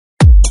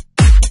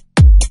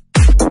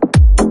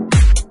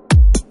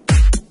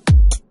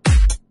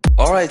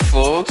All right,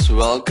 folks,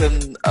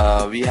 welcome.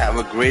 We have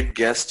a great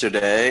guest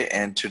today,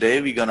 and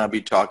today we're going to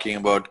be talking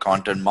about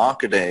content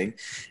marketing.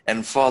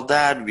 And for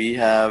that, we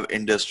have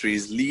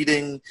industry's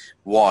leading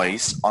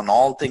voice on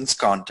all things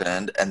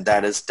content, and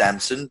that is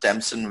Tamsen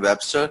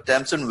Webster.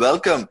 Tamsen,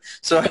 welcome.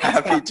 So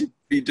happy to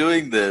be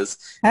doing this.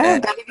 Oh,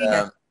 And glad to be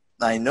here.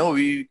 I know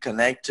we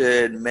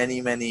connected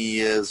many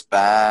years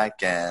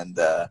back, and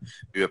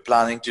we were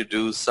planning to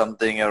do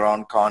something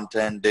around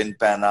content, didn't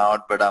pan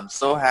out, but I'm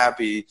so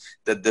happy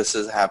that this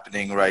is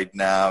happening right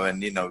now,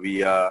 and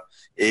we are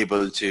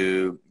able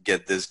to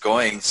get this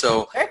going.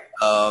 So,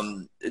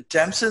 Sure.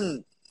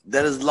 Tamsin,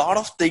 there is a lot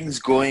of things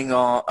going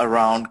on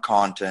around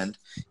content.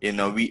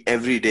 We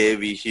every day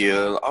we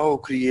hear, oh,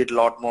 create a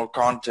lot more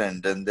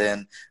content, and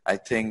then I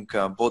think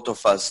both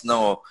of us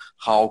know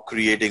how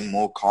creating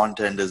more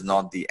content is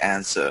not the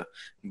answer.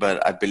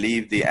 But I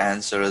believe the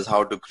answer is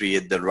how to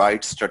create the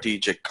right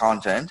strategic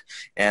content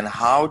and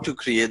how to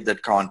create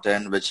that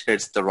content which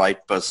hits the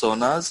right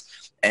personas.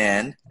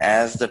 And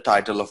as the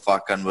title of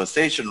our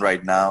conversation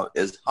right now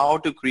is how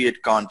to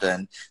create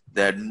content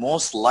that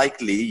most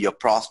likely your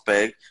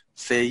prospect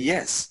say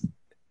yes,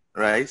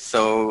 right?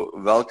 So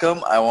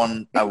welcome. I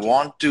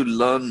want to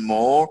learn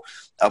more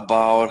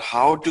about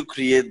how to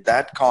create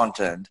that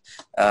content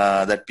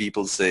that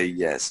people say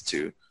yes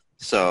to.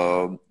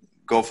 So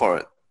go for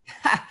it.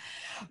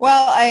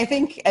 Well, I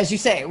think, as you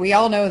say, we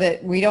all know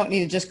that we don't need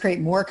to just create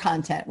more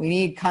content. We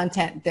need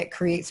content that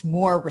creates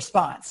more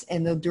response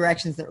in the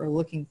directions that we're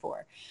looking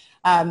for.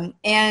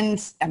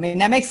 And I mean,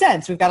 that makes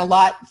sense. We've got a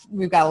lot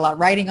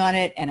writing on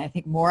it. And I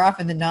think more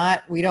often than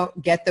not, we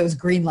don't get those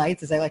green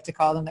lights, as I like to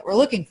call them, that we're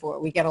looking for.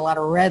 We get a lot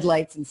of red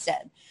lights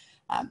instead.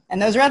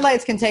 And those red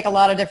lights can take a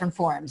lot of different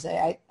forms.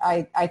 I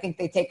think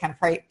they take kind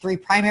of three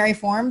primary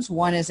forms.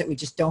 One is that we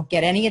just don't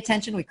get any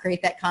attention. We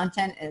create that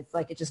content and it's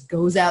like it just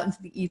goes out into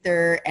the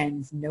ether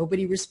and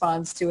nobody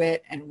responds to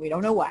it and we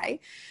don't know why.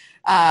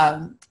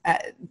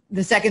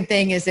 The second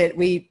thing is that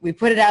we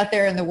put it out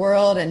there in the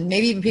world and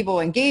maybe even people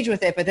engage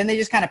with it, but then they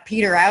just kind of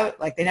peter out,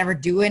 like they never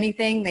do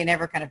anything. They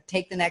never kind of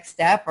take the next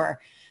step, or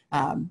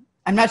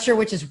I'm not sure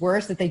which is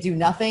worse, that they do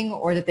nothing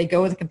or that they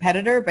go with a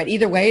competitor, but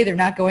either way, they're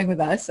not going with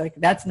us. So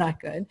that's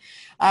not good.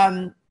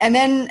 And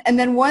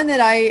then one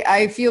that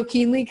I feel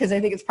keenly, because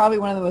I think it's probably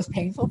one of the most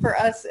painful for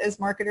us as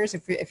marketers,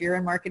 if you're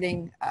in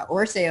marketing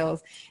or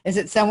sales, is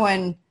that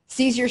someone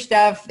sees your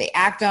stuff, they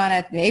act on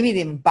it, maybe they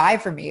even buy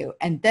from you,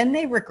 and then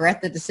they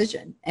regret the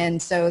decision.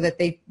 And so that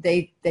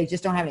they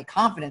just don't have any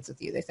confidence with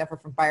you. They suffer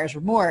from buyer's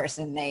remorse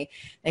and they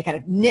kind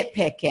of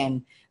nitpick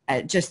and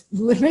just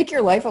make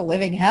your life a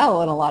living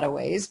hell in a lot of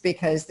ways,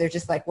 because they're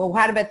just like, well,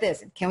 how about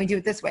this? And can we do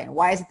it this way? And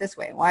why is it this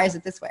way? And why is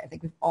it this way? I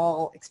think we've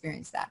all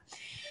experienced that.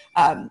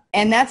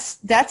 And that's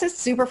a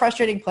super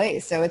frustrating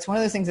place. So it's one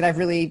of those things that I've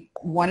really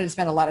wanted to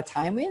spend a lot of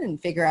time in and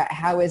figure out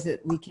how is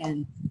it we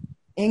can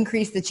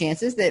increase the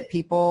chances that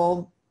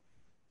people,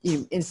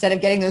 instead of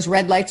getting those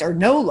red lights or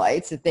no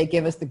lights, that they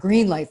give us the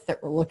green lights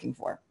that we're looking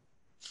for.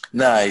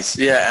 Nice.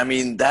 Yeah, I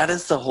mean, that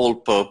is the whole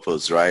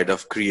purpose, right,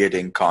 of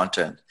creating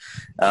content.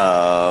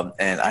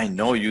 And I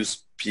know you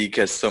speak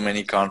at so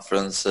many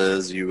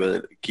conferences. You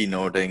were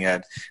keynoting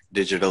at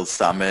Digital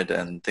Summit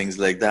and things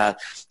like that.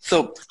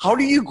 So how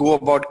do you go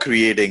about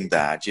creating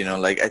that?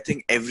 Like I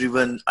think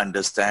everyone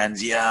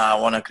understands, yeah, I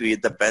want to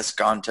create the best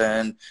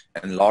content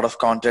and a lot of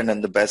content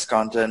and the best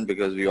content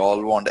because we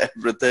all want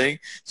everything.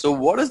 So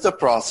what is the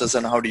process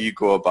and how do you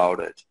go about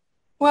it?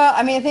 Well,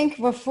 I mean, I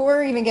think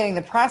before even getting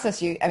the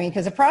process,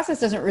 because the process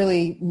doesn't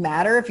really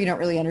matter if you don't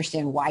really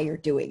understand why you're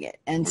doing it.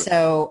 And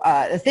so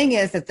the thing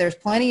is that there's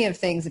plenty of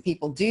things that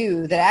people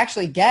do that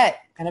actually get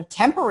kind of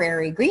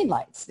temporary green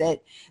lights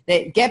that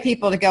get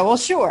people to go, well,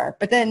 sure.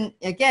 But then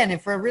again,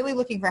 if we're really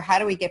looking for how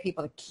do we get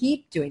people to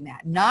keep doing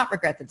that, not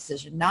regret the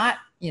decision, not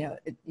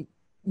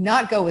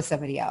go with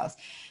somebody else,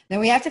 then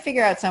we have to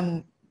figure out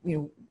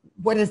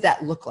what does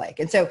that look like?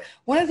 And so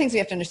one of the things we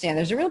have to understand,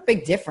 there's a real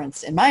big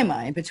difference in my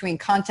mind between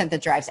content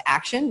that drives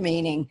action,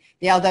 meaning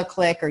yeah, they'll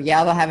click or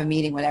yeah, they'll have a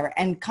meeting, whatever,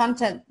 and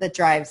content that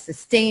drives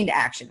sustained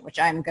action, which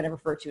I'm going to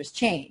refer to as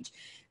change.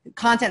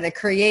 Content that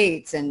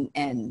creates and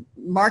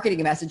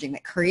marketing and messaging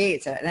that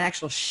creates an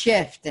actual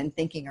shift in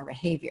thinking or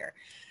behavior.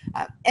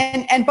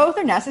 And both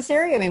are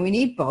necessary. I mean, we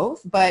need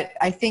both, but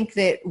I think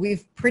that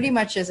we've pretty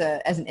much as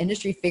an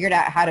industry figured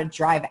out how to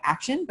drive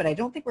action, but I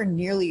don't think we're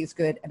nearly as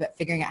good about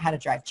figuring out how to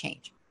drive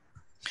change.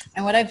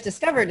 And what I've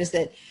discovered is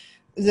that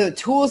the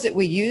tools that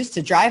we use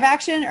to drive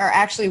action are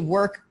actually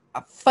work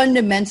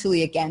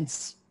fundamentally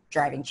against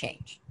driving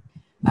change.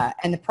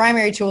 And the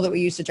primary tool that we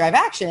use to drive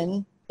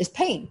action is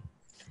pain.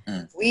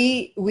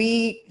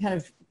 We kind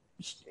of,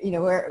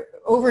 we're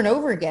over and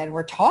over again,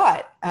 we're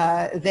taught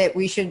that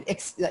we should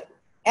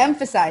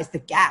emphasize the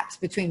gaps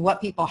between what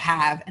people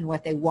have and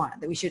what they want,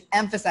 that we should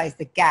emphasize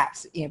the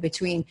gaps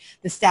between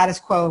the status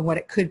quo and what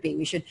it could be.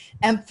 We should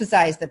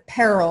emphasize the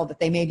peril that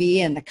they may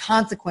be in, the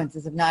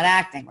consequences of not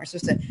acting. We're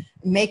supposed to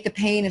make the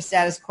pain of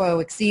status quo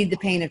exceed the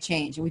pain of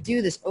change. And we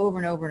do this over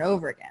and over and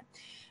over again.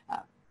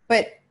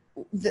 But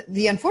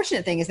the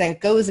unfortunate thing is that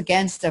it goes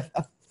against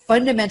a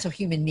fundamental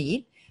human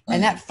need,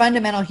 And that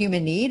fundamental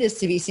human need is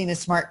to be seen as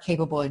smart,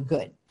 capable, and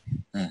good.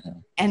 Mm-hmm.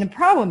 And the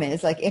problem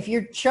is, like, if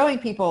you're showing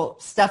people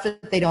stuff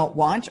that they don't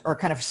want, or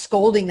kind of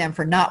scolding them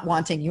for not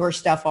wanting your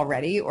stuff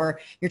already, or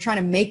you're trying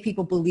to make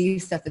people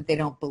believe stuff that they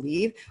don't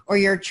believe, or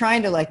you're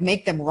trying to like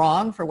make them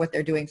wrong for what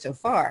they're doing so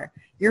far,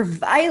 you're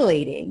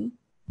violating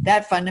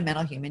that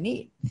fundamental human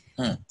need.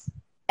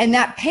 And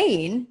that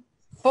pain,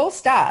 full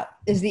stop,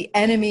 is the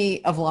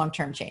enemy of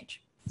long-term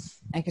change.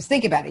 Because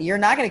think about it, you're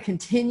not going to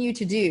continue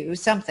to do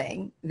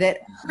something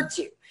that hurts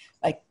you.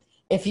 Like,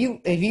 if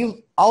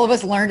you all of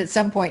us learned at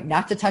some point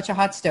not to touch a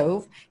hot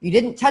stove, you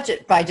didn't touch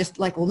it by just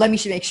like, well, let me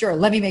make sure.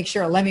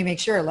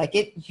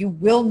 Like, you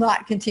will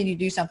not continue to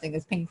do something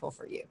that's painful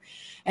for you.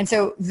 And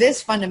so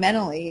this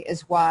fundamentally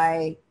is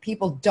why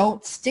people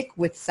don't stick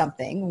with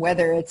something,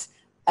 whether it's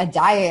a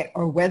diet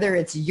or whether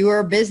it's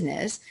your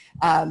business,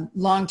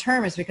 long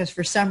term, is because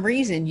for some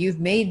reason you've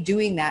made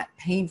doing that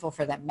painful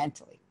for them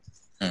mentally.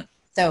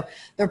 So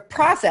the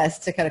process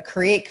to kind of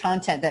create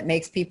content that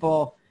makes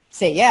people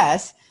say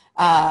yes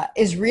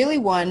is really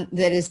one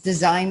that is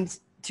designed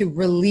to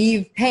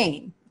relieve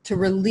pain, to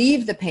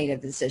relieve the pain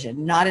of the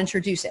decision, not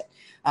introduce it.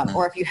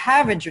 Or if you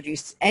have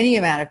introduced any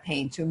amount of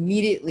pain, to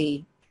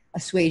immediately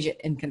assuage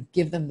it and kind of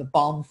give them the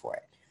balm for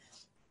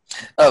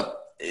it.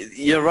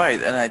 You're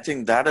right, and I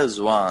think that is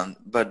one,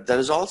 but there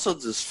is also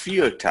this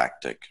fear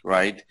tactic,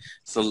 right?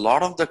 So a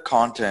lot of the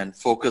content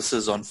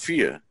focuses on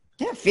fear.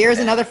 Yeah, fear is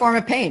another form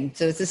of pain.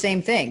 So it's the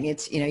same thing.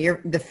 It's,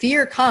 the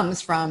fear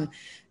comes from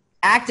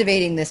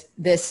activating this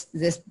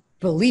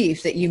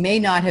belief that you may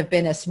not have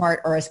been as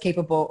smart or as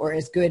capable or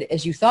as good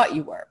as you thought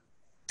you were.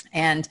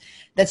 And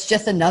that's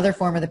just another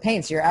form of the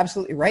pain. So you're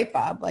absolutely right,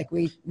 Bob. Like,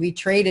 we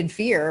trade in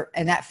fear,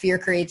 and that fear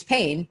creates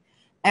pain,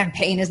 and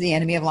pain is the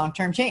enemy of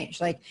long-term change.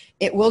 Like,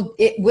 it will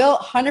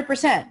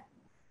 100%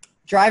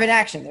 drive an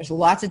action. There's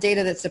lots of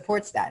data that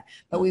supports that,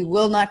 but we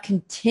will not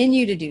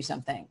continue to do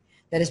something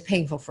that is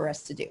painful for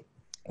us to do.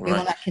 We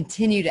will not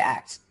continue to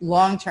act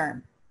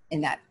long-term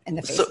in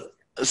the face of it.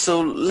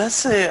 So let's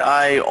say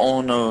I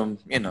own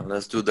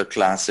let's do the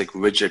classic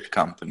widget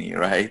company,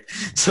 right?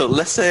 So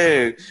let's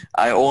say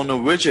I own a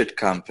widget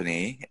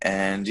company,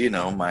 and,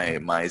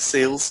 my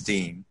sales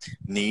team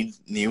need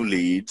new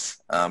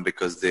leads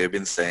because they've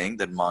been saying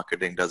that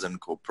marketing doesn't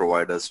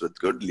provide us with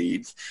good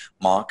leads.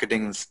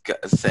 Marketing is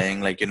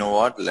saying, like, you know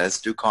what,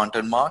 let's do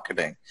content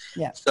marketing.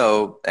 Yeah.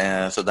 So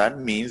that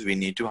means we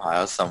need to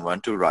hire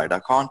someone to write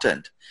our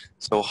content.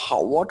 So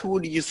what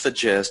would you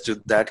suggest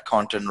to that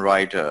content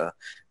writer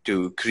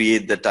to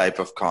create the type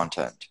of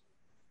content?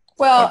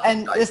 Well,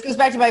 and this goes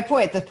back to my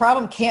point. The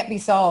problem can't be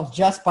solved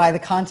just by the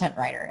content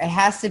writer. It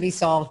has to be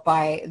solved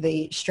by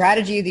the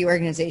strategy of the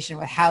organization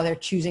with how they're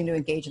choosing to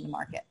engage in the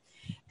market.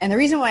 And the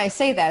reason why I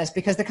say that is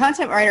because the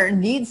content writer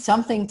needs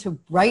something to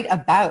write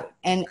about.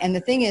 And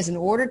the thing is, in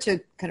order to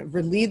kind of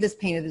relieve this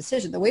pain of the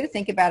decision, the way to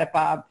think about it,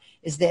 Bob,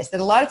 is this, that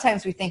a lot of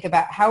times we think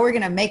about how we're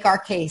going to make our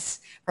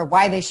case for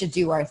why they should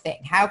do our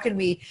thing. How can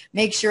we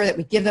make sure that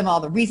we give them all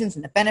the reasons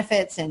and the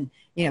benefits, and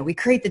we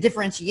create the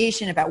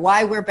differentiation about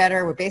why we're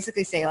better. We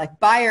basically say, like,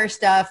 buy our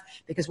stuff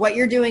because what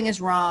you're doing is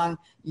wrong.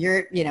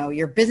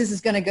 Your business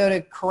is going to go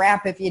to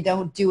crap if you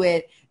don't do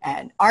it,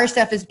 and our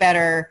stuff is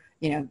better,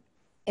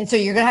 and so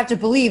you're going to have to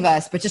believe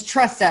us, but just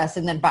trust us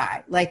and then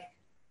buy. Like,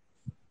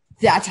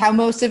 that's how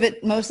most of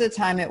the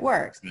time it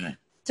works. Right.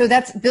 So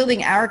that's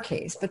building our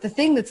case. But the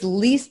thing that's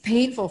least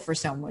painful for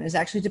someone is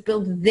actually to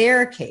build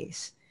their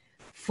case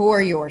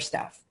for your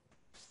stuff,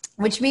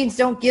 which means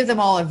don't give them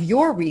all of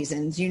your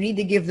reasons. You need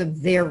to give them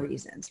their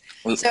reasons.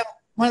 So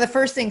one of the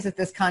first things that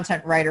this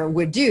content writer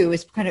would do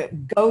is kind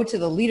of go to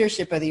the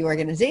leadership of the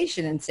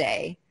organization and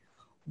say,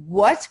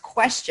 what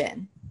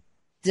question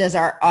does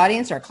our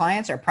audience, our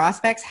clients, our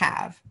prospects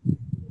have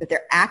that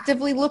they're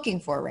actively looking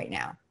for right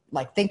now?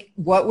 Like, think,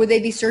 what would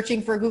they be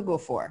searching for Google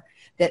for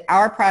that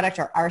our product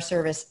or our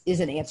service is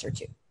an answer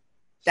to?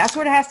 That's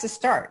where it has to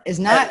start,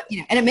 is not,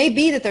 and it may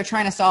be that they're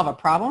trying to solve a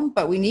problem,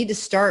 but we need to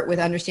start with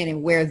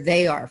understanding where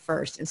they are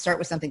first and start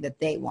with something that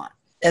they want.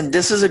 And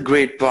this is a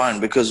great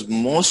point, because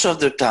most of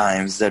the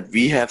times that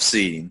we have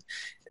seen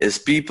is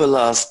people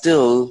are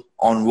still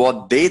on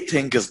what they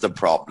think is the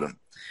problem,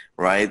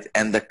 right?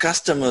 And the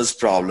customer's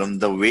problem,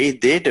 the way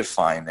they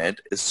define it,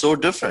 is so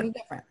different.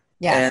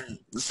 Yeah.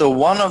 And so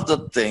one of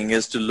the things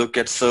is to look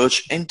at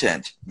search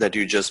intent that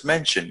you just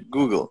mentioned,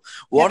 Google.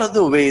 What are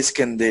the ways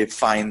can they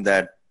find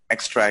that,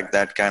 extract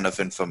that kind of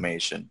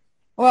information?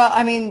 Well,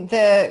 I mean,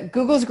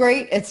 Google's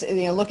great. It's,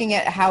 looking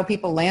at how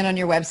people land on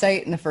your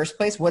website in the first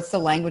place. What's the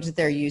language that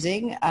they're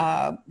using?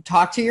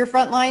 Talk to your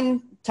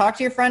frontline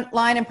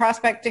and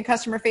prospect and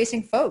customer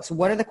facing folks.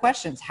 What are the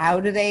questions? How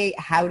do they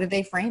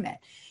frame it?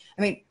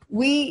 I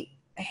mean,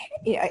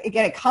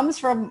 again, it comes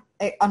from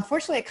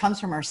unfortunately it comes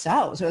from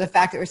ourselves, or the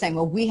fact that we're saying,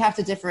 well, we have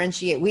to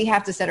differentiate, we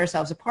have to set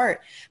ourselves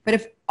apart. But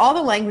if all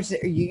the language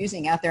that you're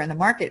using out there in the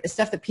market is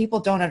stuff that people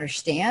don't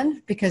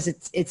understand because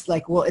it's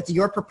like, well, it's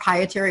your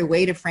proprietary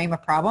way to frame a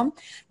problem.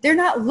 They're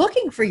not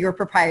looking for your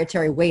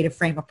proprietary way to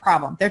frame a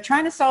problem. They're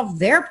trying to solve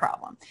their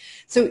problem.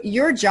 So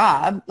your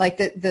job, like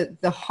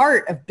the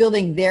heart of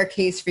building their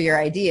case for your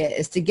idea,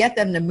 is to get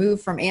them to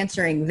move from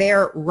answering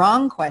their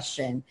wrong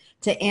question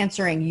to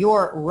answering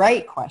your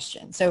right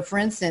question. So for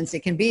instance,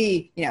 it can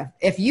be,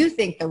 if you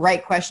think the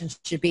right question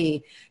should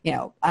be,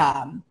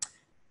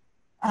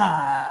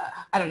 I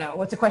don't know,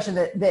 what's a question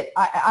that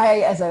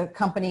I as a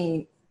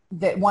company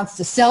that wants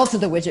to sell to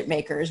the widget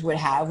makers would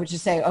have, which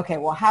is say, okay,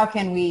 well, how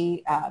can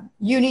we,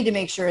 you need to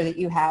make sure that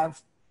you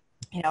have,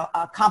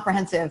 a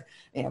comprehensive,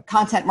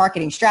 content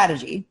marketing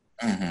strategy.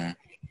 Mm-hmm.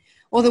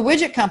 Well, the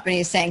widget company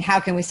is saying, how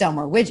can we sell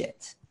more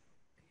widgets?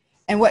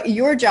 And what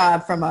your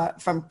job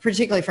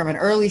particularly from an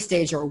early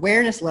stage or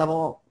awareness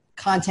level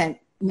content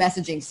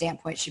messaging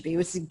standpoint should be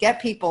was to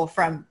get people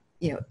from,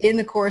 in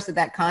the course of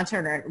that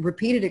content or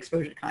repeated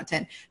exposure to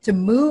content to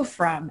move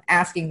from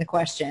asking the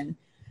question,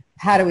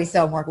 how do we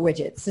sell more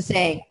widgets, to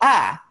saying,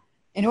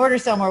 in order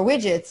to sell more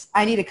widgets,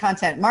 I need a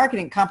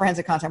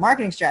comprehensive content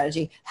marketing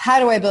strategy. How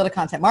do I build a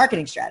content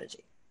marketing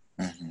strategy?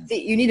 Mm-hmm.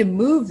 You need to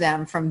move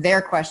them from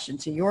their question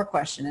to your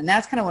question. And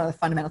that's kind of one of the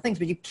fundamental things,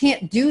 but you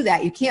can't do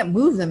that. You can't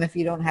move them if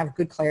you don't have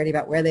good clarity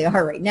about where they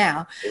are right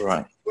now.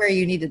 Right. So where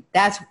you need to,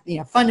 that's,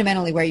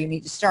 fundamentally where you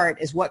need to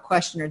start is what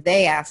question are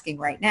they asking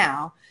right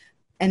now?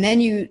 And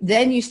then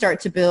you start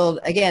to build,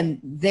 again,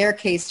 their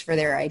case for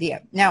their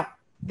idea. Now,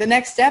 the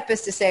next step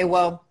is to say,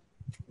 well,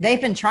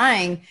 they've been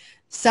trying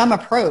some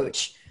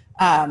approach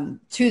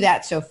to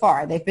that so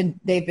far. They've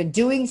been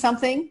doing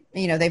something,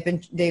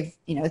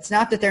 it's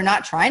not that they're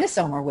not trying to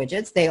sell more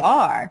widgets, they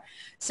are.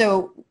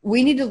 So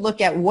we need to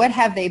look at what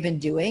have they been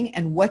doing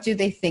and what do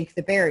they think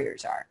the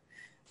barriers are.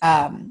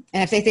 And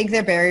if they think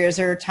their barriers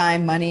are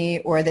time, money,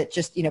 or that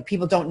just,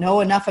 people don't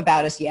know enough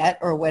about us yet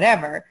or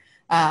whatever,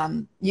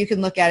 you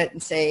can look at it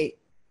and say,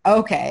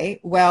 okay,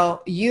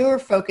 well, you're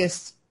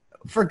focused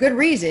for good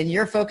reason.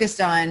 You're focused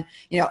on,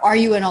 are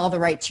you in all the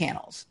right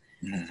channels?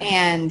 Mm-hmm.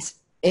 And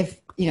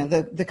if,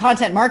 the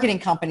content marketing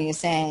company is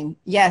saying,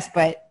 yes,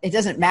 but it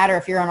doesn't matter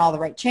if you're on all the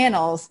right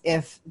channels,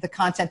 if the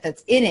content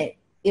that's in it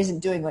isn't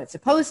doing what it's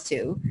supposed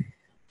to,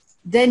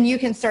 then you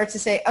can start to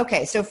say,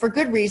 okay, so for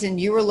good reason,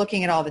 you were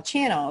looking at all the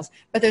channels,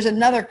 but there's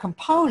another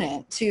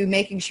component to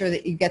making sure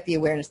that you get the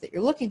awareness that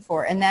you're looking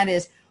for. And that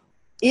is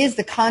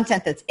the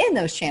content that's in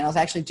those channels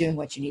actually doing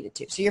what you need it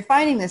to? So you're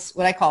finding this,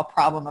 what I call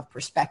problem of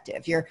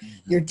perspective. You're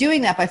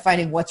doing that by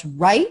finding what's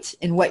right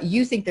and what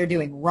you think they're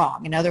doing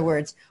wrong. In other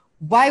words,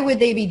 why would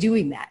they be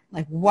doing that?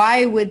 Like,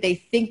 why would they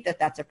think that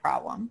that's a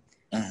problem?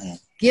 Mm-hmm.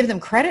 Give them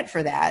credit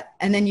for that.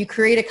 And then you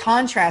create a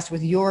contrast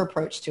with your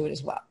approach to it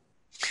as well.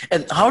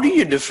 And how do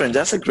you differentiate?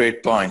 That's a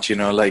great point.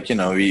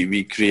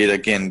 We create,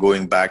 again,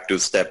 going back to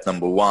step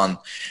number one.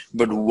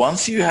 But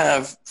once you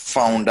have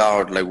found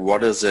out, like,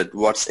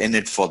 what's in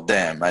it for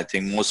them, I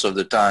think most of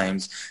the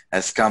times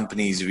as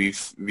companies,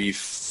 we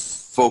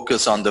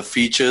focus on the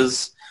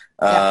features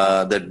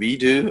that we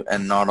do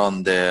and not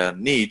on their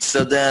needs.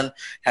 So then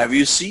have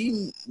you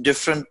seen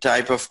different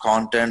type of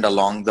content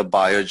along the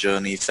buyer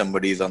journey?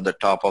 Somebody's on the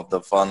top of the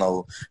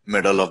funnel,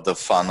 middle of the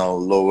funnel,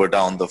 lower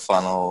down the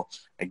funnel.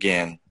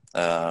 Again,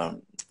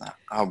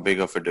 how big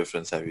of a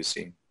difference have you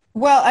seen?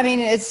 Well, I mean,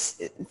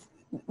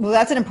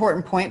 that's an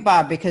important point,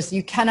 Bob, because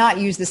you cannot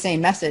use the same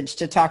message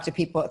to talk to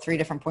people at 3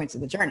 different points of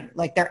the journey.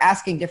 Like, they're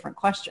asking different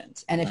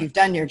questions. And if you've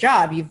done your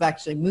job, you've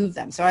actually moved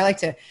them. So I like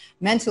to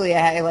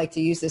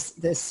use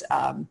this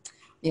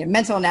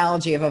mental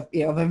analogy of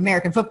an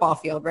American football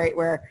field, right?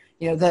 Where,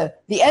 the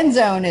end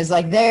zone is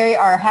like, they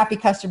are happy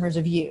customers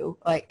of you,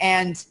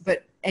 and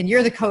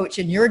you're the coach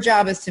and your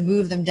job is to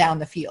move them down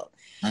the field.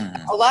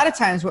 Mm-hmm. A lot of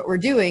times what we're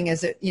doing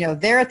is that,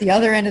 they're at the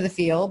other end of the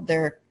field.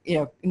 They're,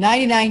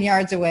 99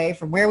 yards away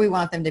from where we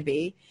want them to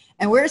be.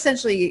 And we're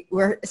essentially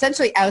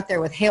out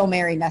there with Hail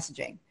Mary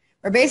messaging.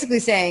 We're basically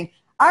saying,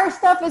 our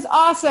stuff is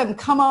awesome.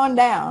 Come on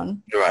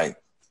down. Right.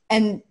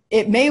 And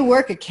it may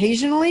work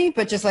occasionally,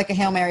 but just like a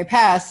Hail Mary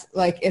pass,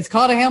 like, it's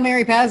called a Hail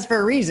Mary pass for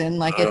a reason.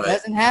 Like, it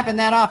doesn't happen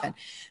that often.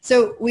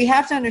 So we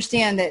have to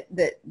understand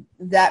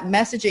that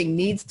messaging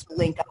needs to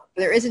link up.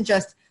 There isn't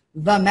just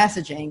the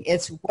messaging.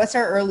 It's what's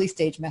our early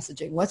stage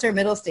messaging? What's our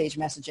middle stage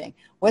messaging?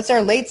 What's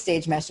our late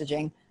stage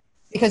messaging?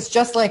 Because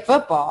just like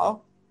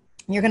football,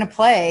 you're going to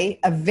play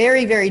a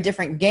very, very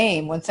different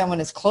game when someone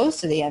is close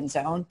to the end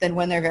zone than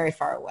when they're very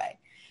far away.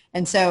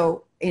 And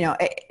so,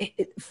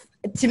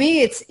 to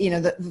me, it's,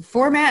 the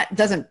format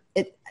doesn't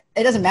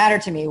matter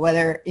to me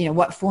whether,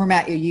 what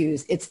format you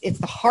use. It's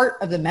the heart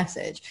of the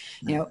message.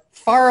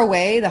 Far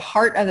away, the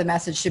heart of the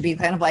message should be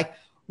kind of like,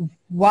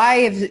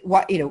 why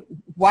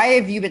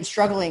have you been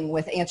struggling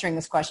with answering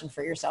this question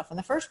for yourself in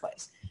the first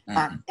place?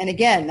 Mm-hmm. And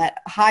again,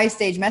 that high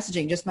stage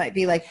messaging just might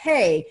be like,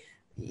 hey,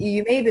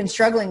 you may have been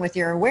struggling with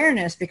your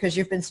awareness because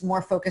you've been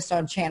more focused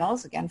on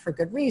channels, again, for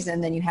good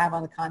reason, than you have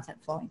on the content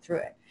flowing through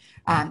it.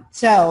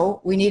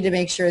 So we need to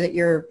make sure that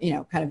you're,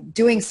 kind of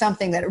doing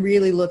something that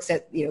really looks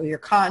at, your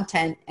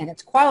content and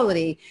its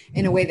quality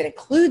in a way that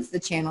includes the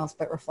channels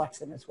but reflects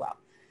them as well.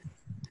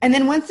 And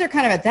then once they're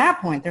kind of at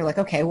that point, they're like,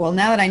 okay, well,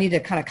 now that I need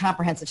a kind of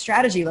comprehensive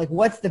strategy, like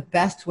what's the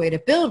best way to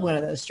build one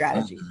of those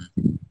strategies?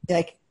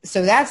 Like,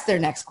 so that's their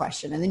next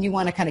question. And then you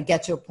want to kind of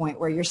get to a point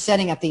where you're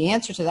setting up the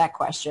answer to that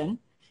question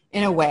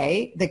in a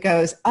way that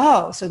goes,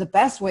 oh, so the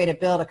best way to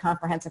build a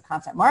comprehensive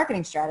content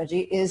marketing strategy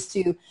is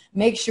to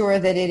make sure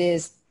that it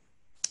is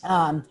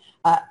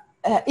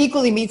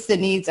equally meets the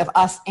needs of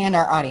us and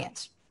our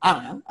audience. I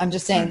don't know. I'm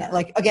just saying that,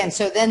 like, again,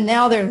 so then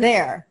now they're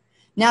there.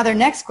 Now their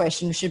next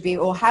question should be,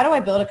 well, how do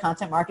I build a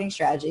content marketing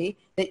strategy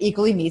that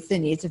equally meets the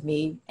needs of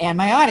me and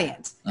my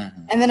audience?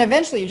 And then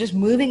eventually you're just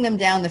moving them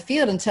down the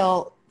field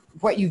until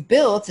what you've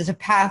built is a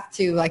path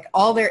to, like,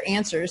 all their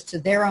answers to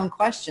their own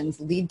questions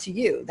lead to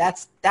you.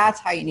 That's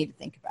how you need to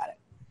think about it.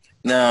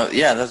 No,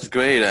 yeah, that's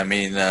great. I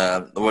mean,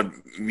 what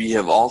we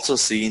have also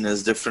seen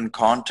is different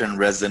content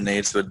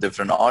resonates with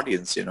different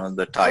audience,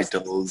 the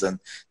titles and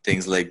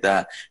things like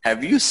that.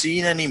 Have you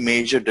seen any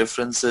major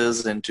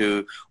differences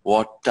into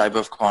what type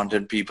of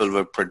content people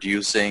were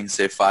producing,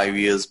 say 5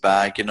 years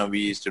back? We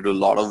used to do a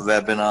lot of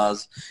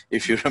webinars,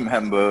 if you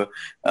remember.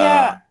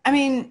 Yeah, I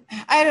mean,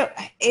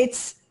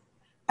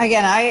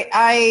 Again,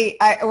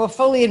 I will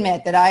fully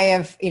admit that I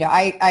have,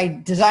 I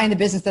designed the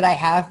business that I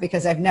have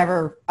because I've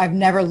never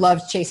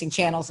loved chasing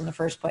channels in the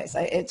first place.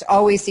 It's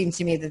always seemed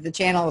to me that the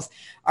channels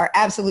are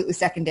absolutely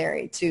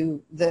secondary to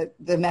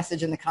the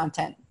message and the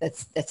content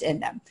that's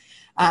in them.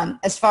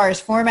 As far as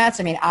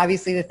formats, I mean,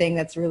 obviously the thing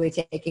that's really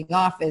taking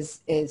off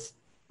is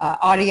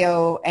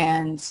audio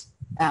and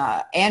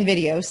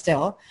video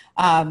still.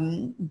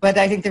 But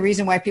I think the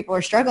reason why people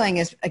are struggling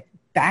is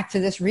back to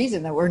this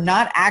reason that we're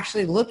not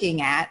actually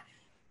looking at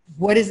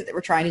what is it that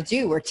we're trying to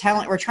do. We're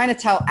trying to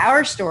tell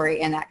our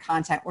story in that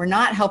content. We're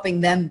not helping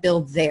them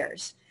build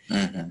theirs.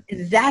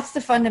 That's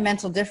the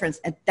fundamental difference.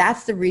 And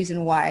that's the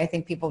reason why I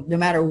think people, no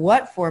matter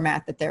what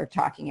format that they're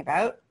talking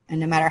about, and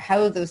no matter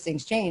how those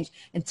things change,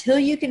 until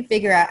you can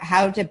figure out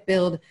how to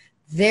build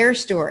their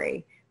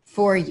story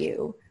for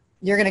you,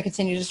 you're going to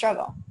continue to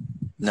struggle.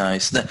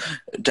 Nice.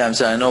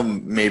 Tamsen, I know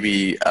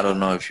maybe, I don't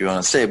know if you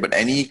want to say, but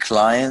any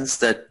clients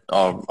that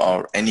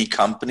or any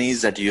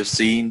companies that you've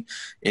seen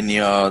in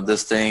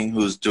this thing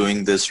who's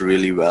doing this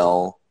really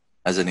well,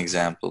 as an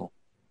example?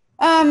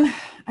 I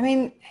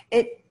mean,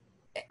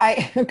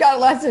 I've got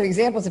lots of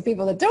examples of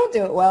people that don't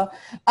do it well.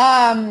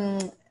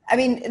 I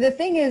mean, the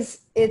thing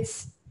is,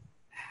 it's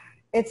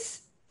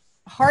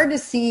hard to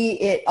see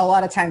it a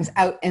lot of times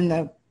out in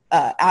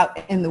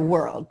the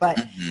world, but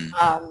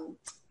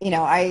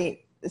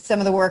some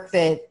of the work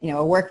that,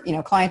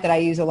 client that I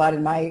use a lot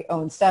in my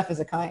own stuff is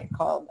a client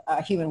called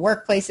Human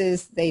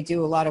Workplaces. They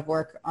do a lot of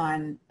work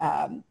on,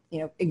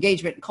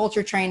 engagement and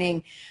culture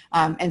training.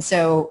 And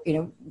so,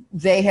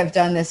 they have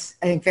done this,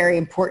 I think, very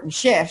important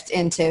shift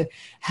into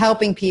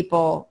helping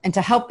people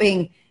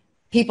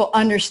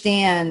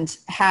understand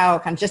how,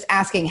 kind of just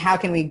asking, how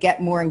can we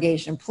get more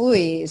engaged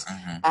employees,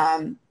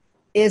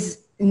 is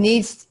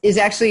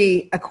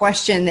actually a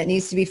question that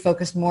needs to be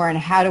focused more on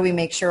how do we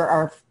make sure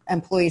our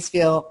employees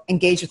feel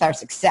engaged with our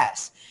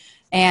success.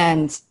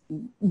 And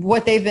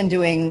what they've been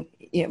doing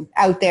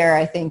out there,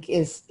 I think,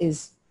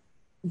 is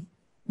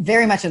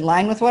very much in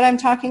line with what I'm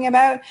talking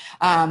about.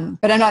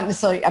 But I'm not going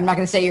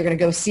to say you're going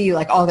to go see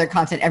like all their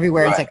content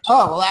everywhere. Right. It's like,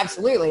 oh, well,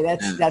 absolutely.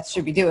 That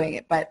should be doing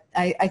it. But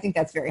I think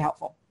that's very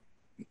helpful.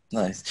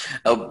 Nice.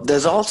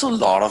 There's also a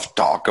lot of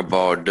talk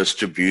about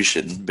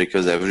distribution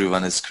because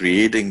everyone is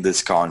creating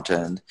this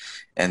content.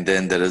 And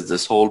then there is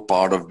this whole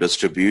part of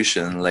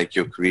distribution, like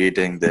you're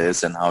creating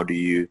this and how do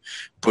you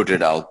put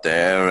it out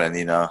there and,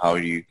 how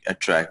do you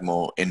attract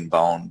more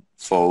inbound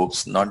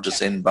folks, not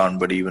just inbound,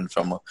 but even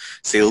from a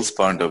sales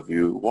point of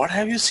view. What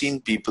have you seen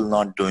people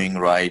not doing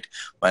right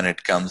when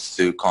it comes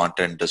to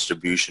content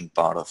distribution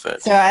part of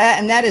it? So,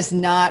 and that is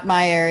not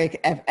my area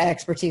of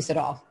expertise at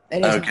all.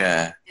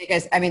 Okay.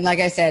 Because, I mean, like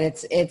I said,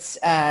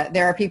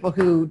 there are people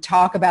who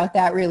talk about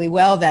that really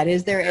well. That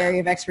is their area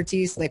of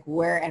expertise. Like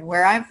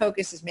where I'm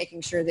focused is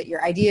making sure that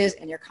your ideas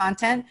and your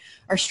content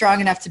are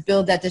strong enough to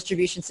build that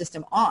distribution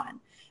system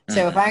on.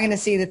 So if I'm going to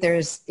see that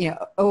there's,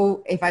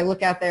 if I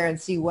look out there and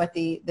see what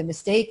the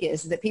mistake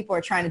is that people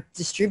are trying to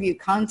distribute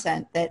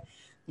content that,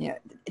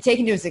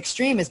 taken to its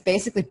extreme is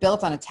basically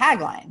built on a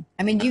tagline.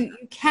 I mean, you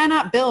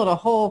cannot build a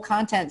whole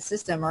content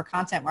system or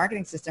content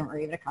marketing system or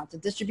even a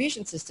content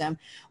distribution system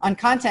on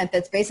content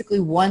that's basically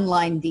one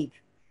line deep.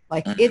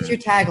 Like it's your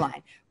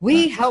tagline.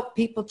 We help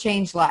people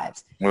change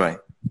lives. Right.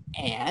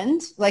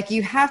 And like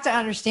you have to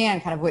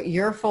understand kind of what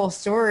your full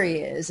story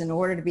is in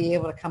order to be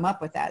able to come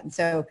up with that. And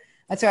so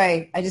that's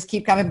why I just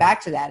keep coming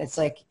back to that. It's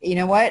like, you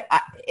know what?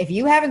 If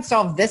you haven't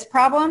solved this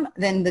problem,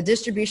 then the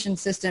distribution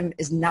system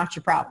is not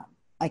your problem.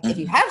 Like if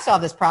you have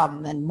solved this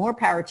problem, then more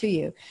power to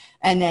you,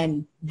 and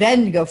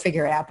then go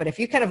figure it out. But if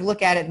you kind of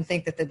look at it and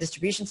think that the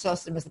distribution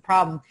system is the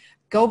problem,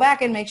 go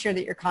back and make sure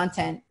that your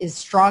content is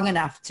strong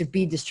enough to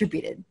be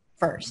distributed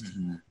first.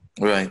 Mm-hmm.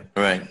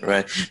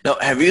 Right. Now,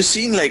 have you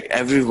seen like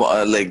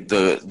everyone, like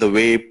the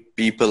way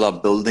people are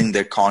building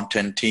their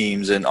content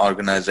teams and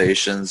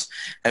organizations?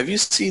 Have you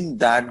seen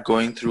that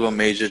going through a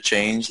major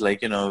change?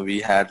 Like,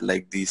 we had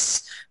like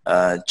these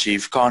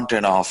chief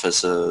content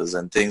officers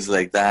and things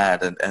like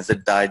that. And has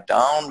it died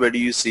down? Where do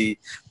you see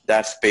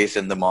that space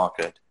in the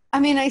market? I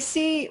mean, I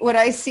see what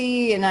I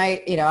see, and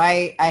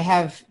I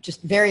have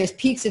just various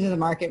peeks into the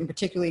market, and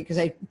particularly because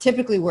I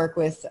typically work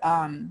with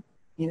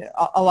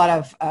a lot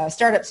of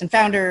startups and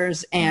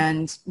founders,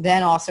 and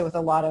then also with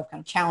a lot of kind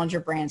of challenger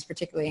brands,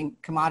 particularly in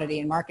commodity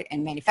and market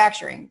and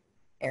manufacturing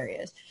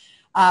areas.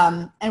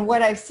 And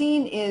what I've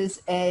seen is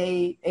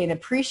an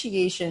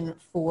appreciation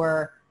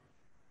for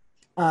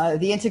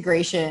the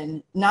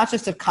integration, not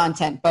just of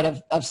content,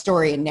 but of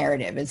story and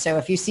narrative. And so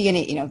if you see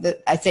any,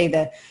 I'd say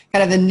the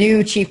kind of the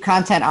new chief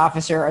content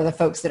officer are the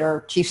folks that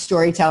are chief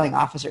storytelling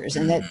officers,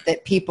 and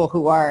that people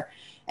who are,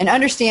 and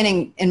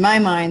understanding in my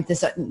mind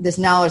this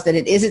knowledge that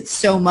it isn't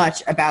so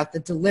much about the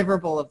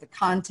deliverable of the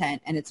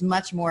content, and it's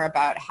much more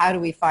about how do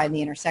we find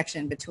the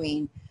intersection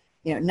between,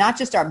 not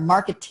just our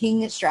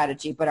marketing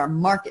strategy, but our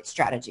market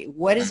strategy.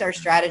 What is our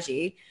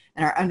strategy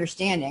and our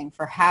understanding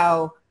for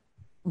how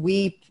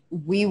we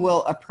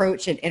will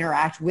approach and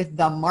interact with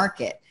the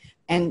market,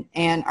 and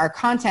our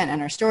content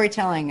and our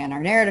storytelling and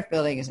our narrative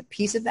building is a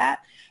piece of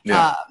that.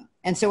 Yeah.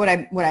 And so what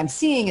I'm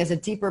seeing is a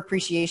deeper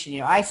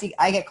appreciation.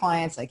 I get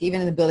clients, like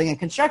even in the building and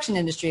construction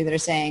industry, that are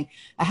saying,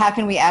 how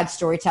can we add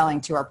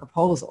storytelling to our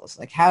proposals?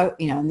 Like how,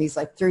 in these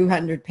like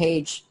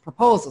 300-page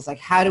proposals, like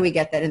how do we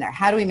get that in there?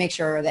 How do we make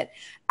sure that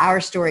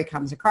our story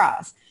comes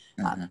across?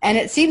 And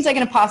it seems like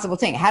an impossible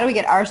thing. How do we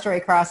get our story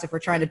across if we're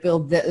trying to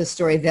build the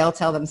story they'll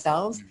tell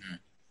themselves?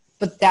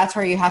 But that's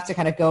where you have to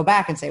kind of go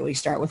back and say, well, you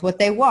start with what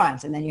they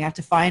want, and then you have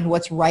to find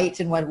what's right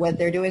and what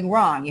they're doing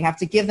wrong. You have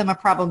to give them a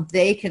problem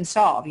they can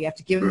solve. You have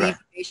to give them the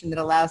information that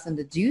allows them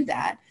to do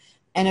that.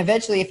 And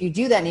eventually, if you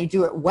do that and you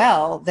do it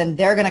well, then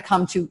they're going to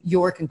come to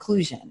your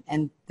conclusion.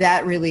 And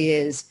that really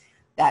is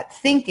that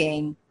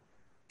thinking.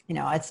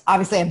 It's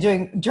obviously I'm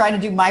trying to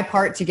do my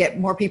part to get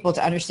more people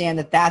to understand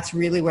that that's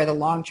really where the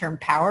long-term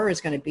power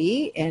is going to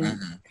be in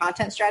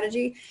content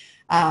strategy.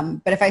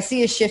 But if I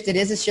see a shift, it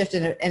is a shift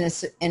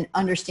in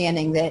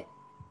understanding that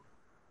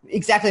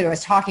exactly what I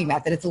was talking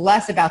about, that it's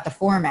less about the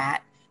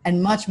format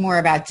and much more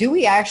about, do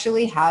we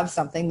actually have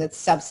something that's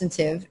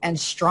substantive and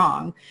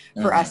strong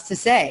for us to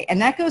say? And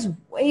that goes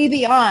way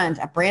beyond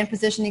a brand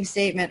positioning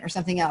statement or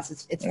something else.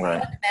 It's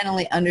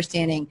fundamentally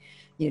understanding,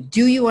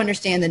 do you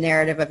understand the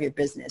narrative of your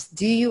business?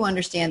 Do you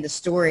understand the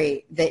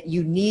story that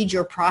you need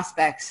your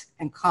prospects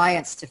and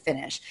clients to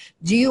finish?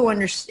 Do you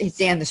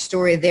understand the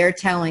story they're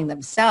telling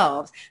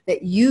themselves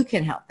that you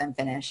can help them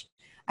finish?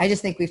 I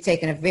just think we've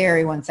taken a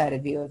very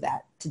one-sided view of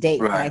that to date.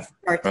 Right.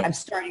 I'm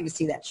starting to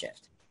see that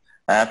shift.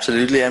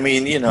 Absolutely. I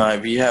mean,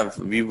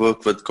 we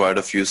work with quite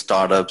a few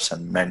startups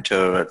and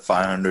mentor at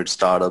 500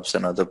 startups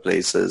and other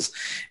places.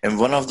 And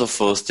one of the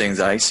first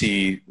things I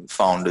see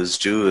founders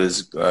do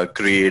is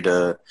create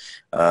a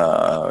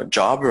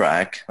job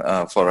rack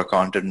for a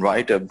content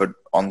writer. But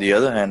on the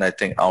other hand, I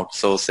think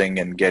outsourcing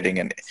and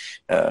getting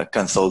a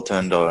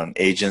consultant or an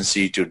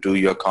agency to do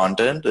your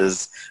content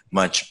is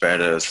much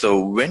better. So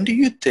when do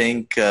you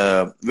think,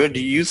 where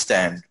do you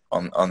stand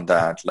on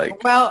that?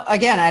 Well,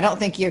 again, I don't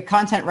think your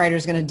content writer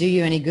is going to do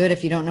you any good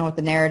if you don't know what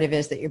the narrative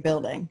is that you're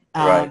building.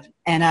 Right.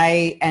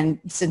 And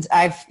since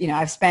I've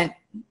spent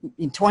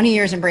 20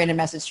 years in brand and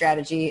message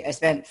strategy, I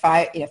spent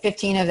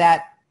 15 of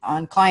that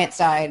on client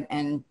side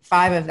and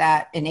 5 of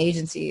that in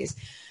agencies.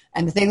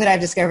 And the thing that I've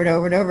discovered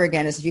over and over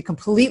again is if you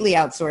completely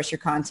outsource your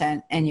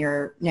content and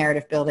your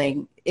narrative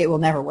building, it will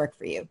never work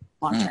for you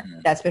long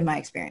term. That's been my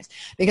experience,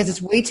 because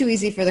it's way too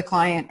easy for the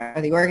client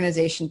or the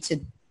organization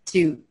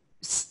to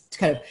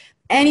kind of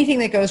anything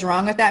that goes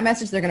wrong with that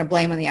message, they're going to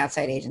blame on the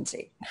outside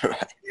agency.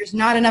 Right. There's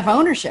not enough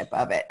ownership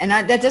of it. And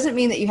that doesn't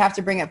mean that you have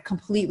to bring it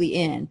completely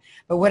in.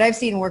 But what I've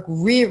seen work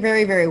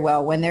very, very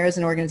well when there is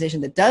an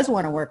organization that does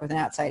want to work with an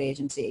outside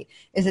agency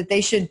is that they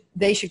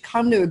should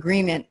come to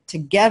agreement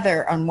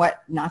together on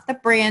what not the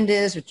brand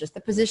is or just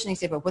the positioning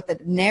statement, but what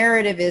the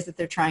narrative is that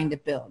they're trying to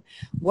build.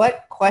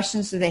 What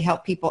questions do they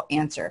help people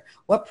answer?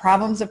 What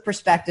problems of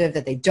perspective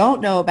that they don't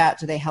know about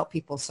do they help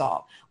people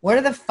solve? What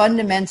are the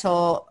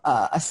fundamental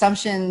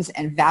assumptions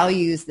and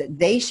values that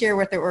they share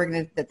with their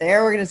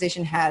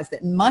organization has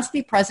that must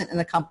be present in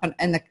the company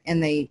in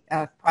the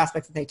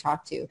prospects that they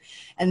talk to,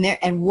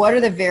 and what are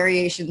the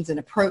variations and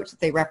approach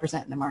that they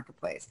represent in the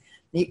marketplace?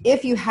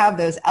 If you have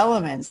those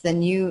elements,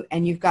 then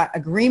you've got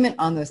agreement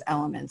on those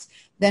elements,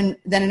 then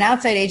an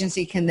outside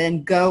agency can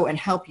then go and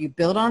help you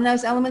build on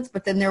those elements.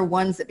 But then there are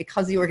ones that,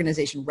 because the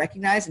organization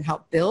recognized and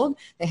helped build,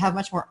 they have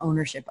much more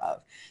ownership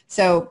of.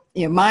 So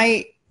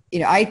I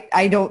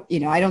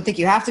don't think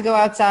you have to go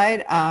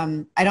outside.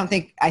 I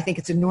think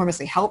it's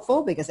enormously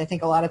helpful, because I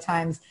think a lot of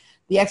times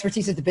the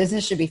expertise of the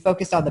business should be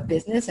focused on the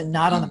business and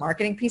not on the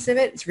marketing piece of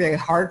it. It's very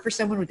hard for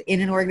someone within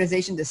an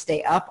organization to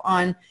stay up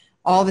on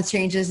all the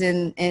changes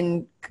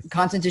in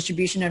content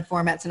distribution and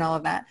formats and all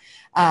of that.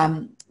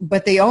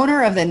 But the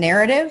owner of the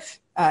narrative,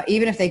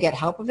 even if they get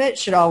help of it,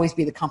 should always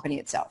be the company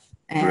itself.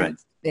 And Right.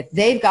 if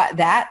they've got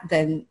that,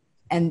 then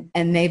and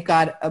they've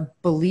got a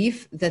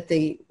belief that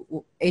the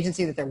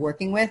agency that they're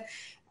working with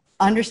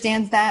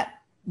understands that,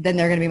 then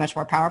they're going to be much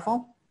more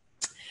powerful.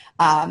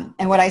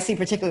 And what I see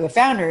particularly with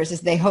founders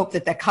is they hope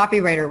that the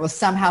copywriter will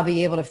somehow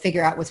be able to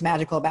figure out what's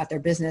magical about their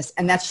business.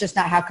 And that's just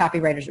not how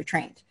copywriters are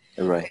trained.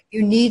 Right.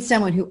 You need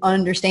someone who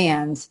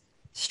understands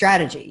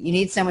strategy. You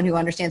need someone who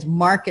understands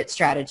market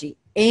strategy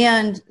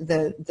and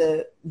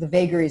the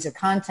vagaries of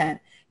content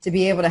to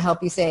be able to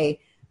help you say,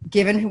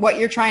 given what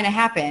you're trying to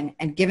happen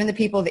and given the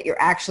people that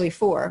you're actually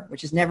for,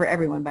 which is never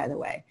everyone, by the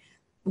way,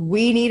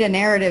 we need a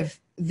narrative.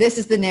 This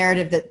is the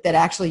narrative that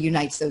actually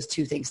unites those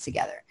two things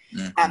together.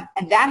 Mm-hmm.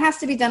 And that has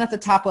to be done at the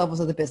top levels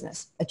of the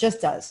business. It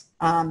just does,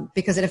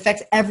 because it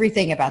affects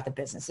everything about the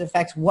business. It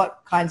affects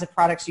what kinds of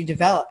products you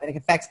develop. It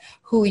affects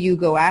who you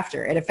go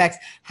after. It affects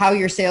how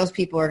your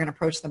salespeople are going to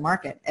approach the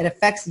market. It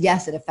affects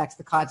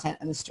the content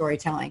and the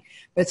storytelling,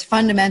 but it's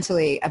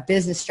fundamentally a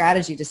business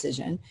strategy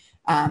decision.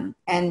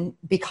 And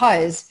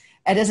because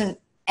it isn't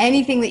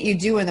anything that you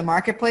do in the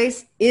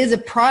marketplace is a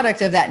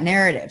product of that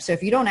narrative. So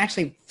if you don't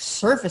actually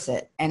surface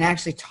it and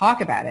actually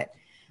talk about it,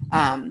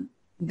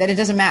 then it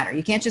doesn't matter.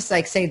 You can't just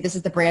like say, this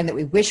is the brand that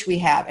we wish we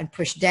have and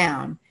push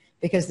down,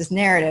 because this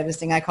narrative, this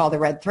thing I call the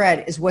red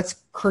thread, is what's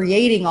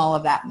creating all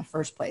of that in the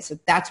first place. So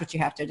that's what you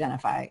have to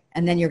identify.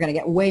 And then you're going to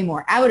get way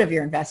more out of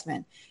your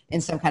investment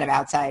in some kind of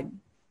outside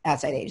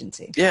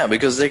agency. Yeah,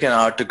 because they can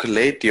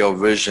articulate your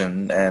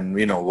vision and,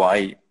 you know,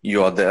 why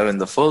you are there in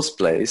the first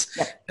place.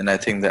 Yep. And I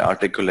think the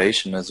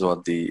articulation is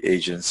what the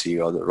agency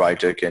or the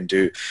writer can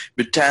do.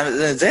 But Tam,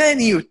 is there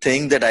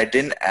anything that I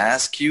didn't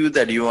ask you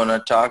that you want to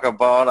talk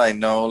about? I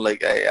know,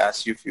 like, I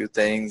asked you a few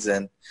things,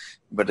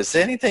 but is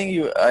there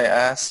anything I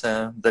asked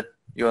that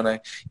you want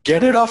to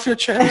get it off your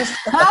chest?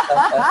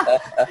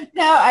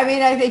 No, I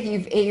mean, I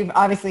think you've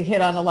obviously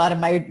hit on a lot of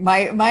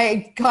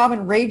my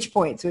common rage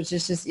points, which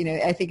is just, you know,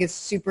 I think it's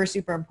super,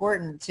 super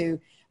important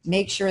to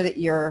make sure that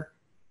you're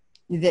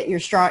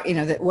strong, you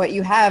know, that what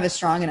you have is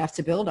strong enough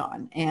to build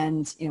on.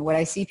 And, you know, what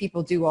I see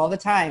people do all the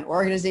time,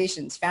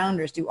 organizations,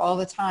 founders do all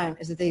the time,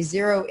 is that they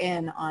zero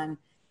in on,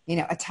 you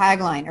know, a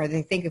tagline, or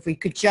they think if we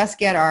could just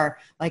get our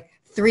like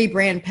 3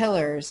 brand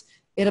pillars,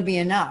 it'll be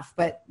enough.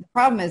 But the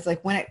problem is,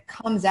 like, when it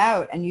comes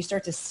out and you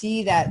start to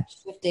see that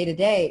shift day to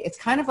day, it's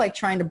kind of like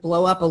trying to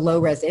blow up a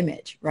low-res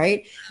image,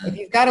 right? If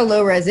you've got a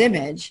low-res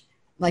image,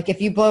 like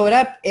if you blow it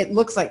up, it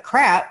looks like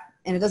crap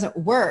and it doesn't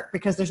work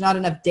because there's not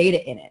enough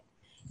data in it.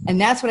 And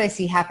that's what I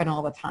see happen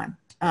all the time.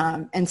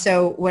 And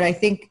so what I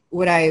think,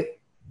 what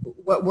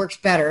works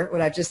better, what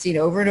I've just seen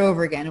over and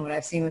over again, and what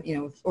I've seen, you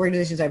know,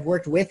 organizations I've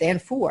worked with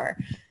and for,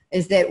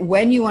 is that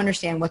when you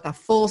understand what the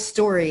full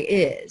story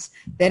is,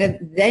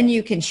 then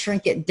you can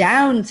shrink it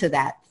down to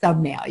that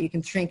thumbnail. You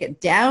can shrink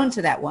it down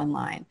to that one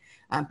line,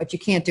 but you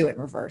can't do it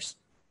in reverse.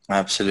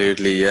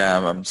 Absolutely,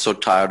 yeah. I'm so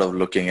tired of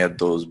looking at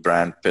those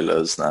brand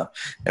pillars now.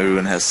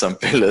 Everyone has some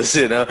pillars,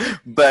 you know.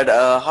 But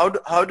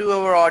how do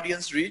our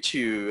audience reach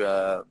you?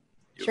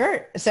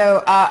 Sure.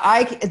 So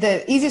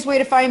the easiest way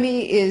to find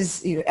me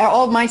is, you know,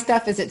 all of my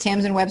stuff is at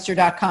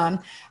tamsenwebster.com.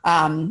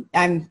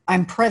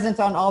 I'm present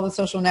on all the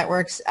social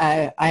networks.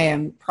 I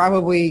am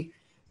probably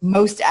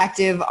most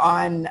active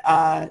on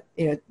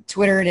you know,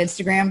 Twitter and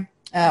Instagram,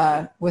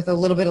 with a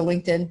little bit of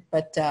LinkedIn,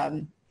 but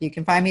you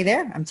can find me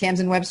there. I'm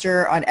Tamsen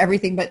Webster on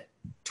everything but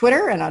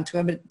Twitter, and on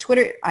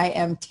Twitter I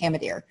am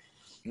Tamadeer.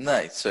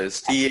 Nice. So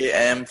it's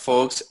TAM,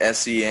 folks,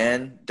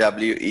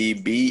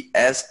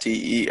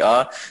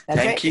 SENWEBSTER.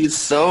 Thank you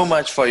so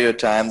much for your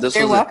time. This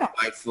was welcome.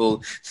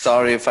 Delightful.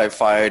 Sorry if I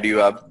fired you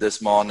up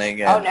this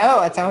morning. Oh,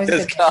 no, it's always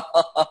good.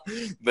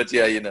 But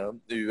yeah, you know,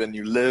 when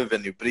you live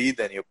and you breathe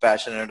and you're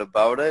passionate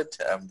about it,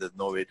 there's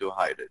no way to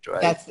hide it,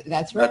 right?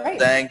 That's right. But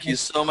thank you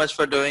so much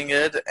for doing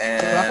it.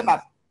 And you're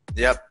welcome.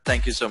 Yep.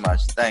 Thank you so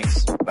much.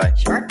 Thanks. Bye.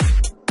 Sure.